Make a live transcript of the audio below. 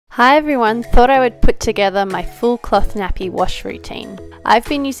Hi everyone, thought I would put together my full cloth nappy wash routine. I've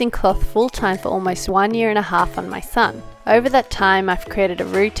been using cloth full time for almost 1.5 years on my son. Over that time I've created a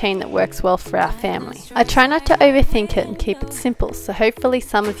routine that works well for our family. I try not to overthink it and keep it simple, so hopefully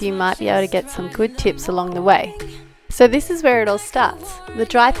some of you might be able to get some good tips along the way. So this is where it all starts, the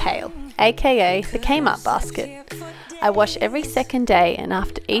dry pail, aka the Kmart basket. I wash every second day, and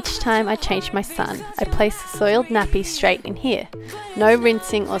after each time I change my son, I place the soiled nappy straight in here. No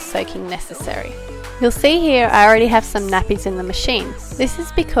rinsing or soaking necessary. You'll see here I already have some nappies in the machine. This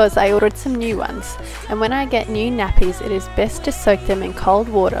is because I ordered some new ones, and when I get new nappies it is best to soak them in cold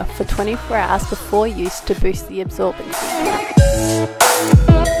water for 24 hours before use to boost the absorbency.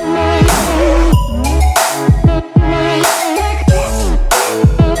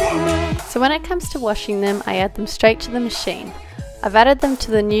 So when it comes to washing them, I add them straight to the machine. I've added them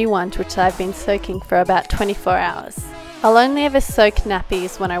to the new ones which I've been soaking for about 24 hours. I'll only ever soak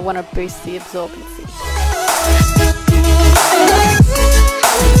nappies when I want to boost the absorbency.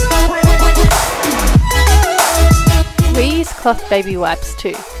 We use cloth baby wipes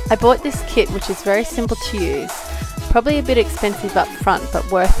too. I bought this kit which is very simple to use, probably a bit expensive up front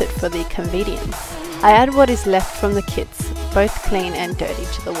but worth it for the convenience. I add what is left from the kits, both clean and dirty,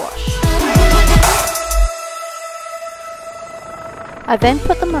 to the wash. I then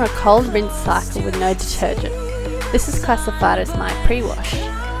put them on a cold rinse cycle with no detergent. This is classified as my pre-wash.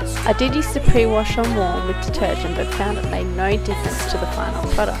 I did use the pre-wash on warm with detergent but found it made no difference to the final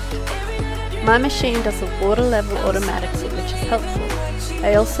product. My machine does a water level automatically, which is helpful.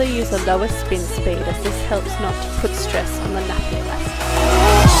 I also use a lower spin speed as this helps not to put stress on the nappy elastic.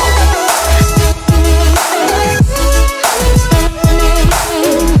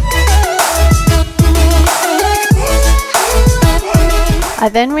 I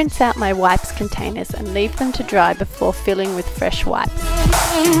then rinse out my wipes containers and leave them to dry before filling with fresh wipes.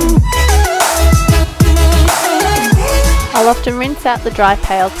 I'll often rinse out the dry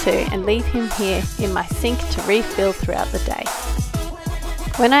pail too and leave him here in my sink to refill throughout the day.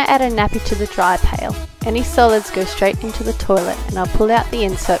 When I add a nappy to the dry pail, any solids go straight into the toilet, and I'll pull out the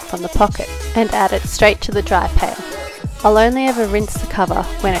insert from the pocket and add it straight to the dry pail. I'll only ever rinse the cover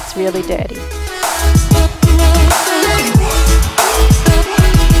when it's really dirty.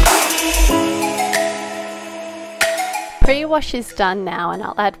 Pre-wash is done now, and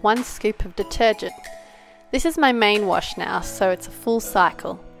I'll add 1 scoop of detergent. This is my main wash now, so it's a full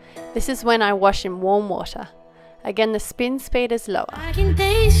cycle. This is when I wash in warm water. Again, the spin speed is lower. I can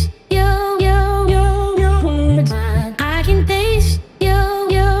taste your words. I can taste your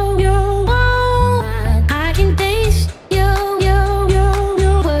I can taste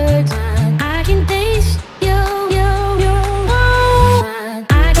your words. I can taste your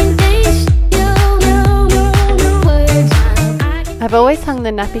I can taste your words. I've always hung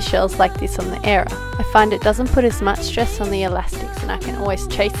the nappy shells like this on the airer. I find it doesn't put as much stress on the elastics, and I can always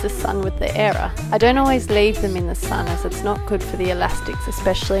chase the sun with the airer. I don't always leave them in the sun as it's not good for the elastics,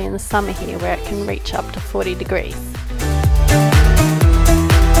 especially in the summer here where it can reach up to 40 degrees.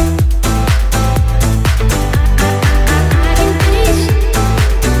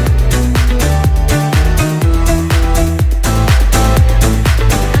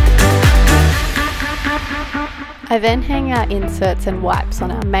 I then hang our inserts and wipes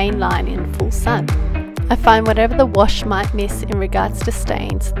on our main line in full sun. I find whatever the wash might miss in regards to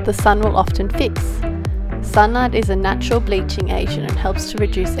stains, the sun will often fix. Sunlight is a natural bleaching agent and helps to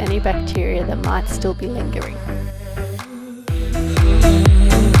reduce any bacteria that might still be lingering.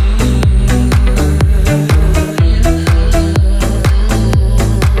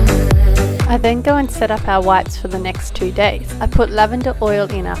 I then go and set up our wipes for the next 2 days. I put lavender oil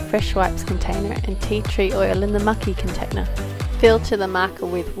in our fresh wipes container and tea tree oil in the mucky container. Fill to the marker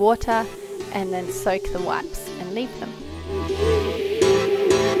with water and then soak the wipes and leave them.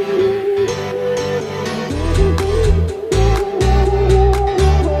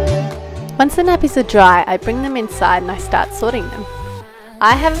 Once the nappies are dry, I bring them inside and I start sorting them.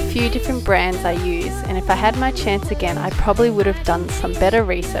 I have a few different brands I use, and if I had my chance again I probably would have done some better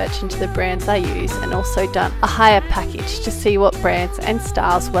research into the brands I use and also done a higher package to see what brands and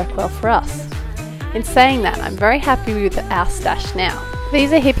styles work well for us. In saying that, I'm very happy with our stash now.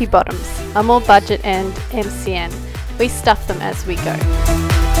 These are hippie bottoms, are more budget and MCN. We stuff them as we go.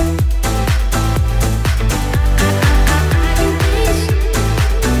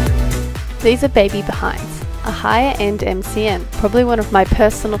 These are baby behinds. A higher end MCN, probably one of my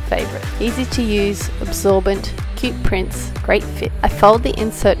personal favourite. Easy to use, absorbent, cute prints, great fit. I fold the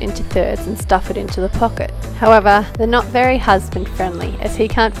insert into thirds and stuff it into the pocket. However, they're not very husband friendly as he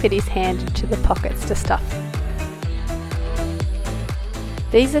can't fit his hand into the pockets to stuff.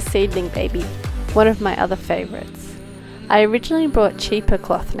 These are Seedling Baby, one of my other favourites. I originally bought cheaper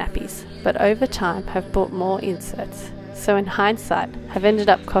cloth nappies, but over time have bought more inserts, so in hindsight have ended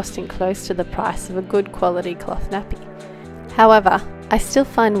up costing close to the price of a good quality cloth nappy. However, I still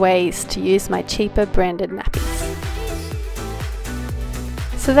find ways to use my cheaper branded nappies.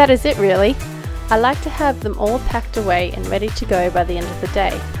 So that is it really. I like to have them all packed away and ready to go by the end of the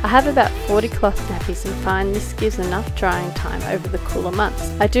day. I have about 40 cloth nappies and find this gives enough drying time over the cooler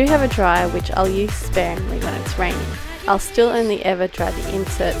months. I do have a dryer which I'll use sparingly when it's raining. I'll still only ever dry the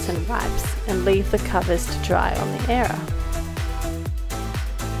inserts and wipes and leave the covers to dry on the airer.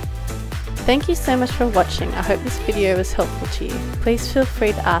 Thank you so much for watching. I hope this video was helpful to you. Please feel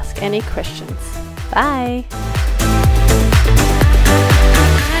free to ask any questions. Bye!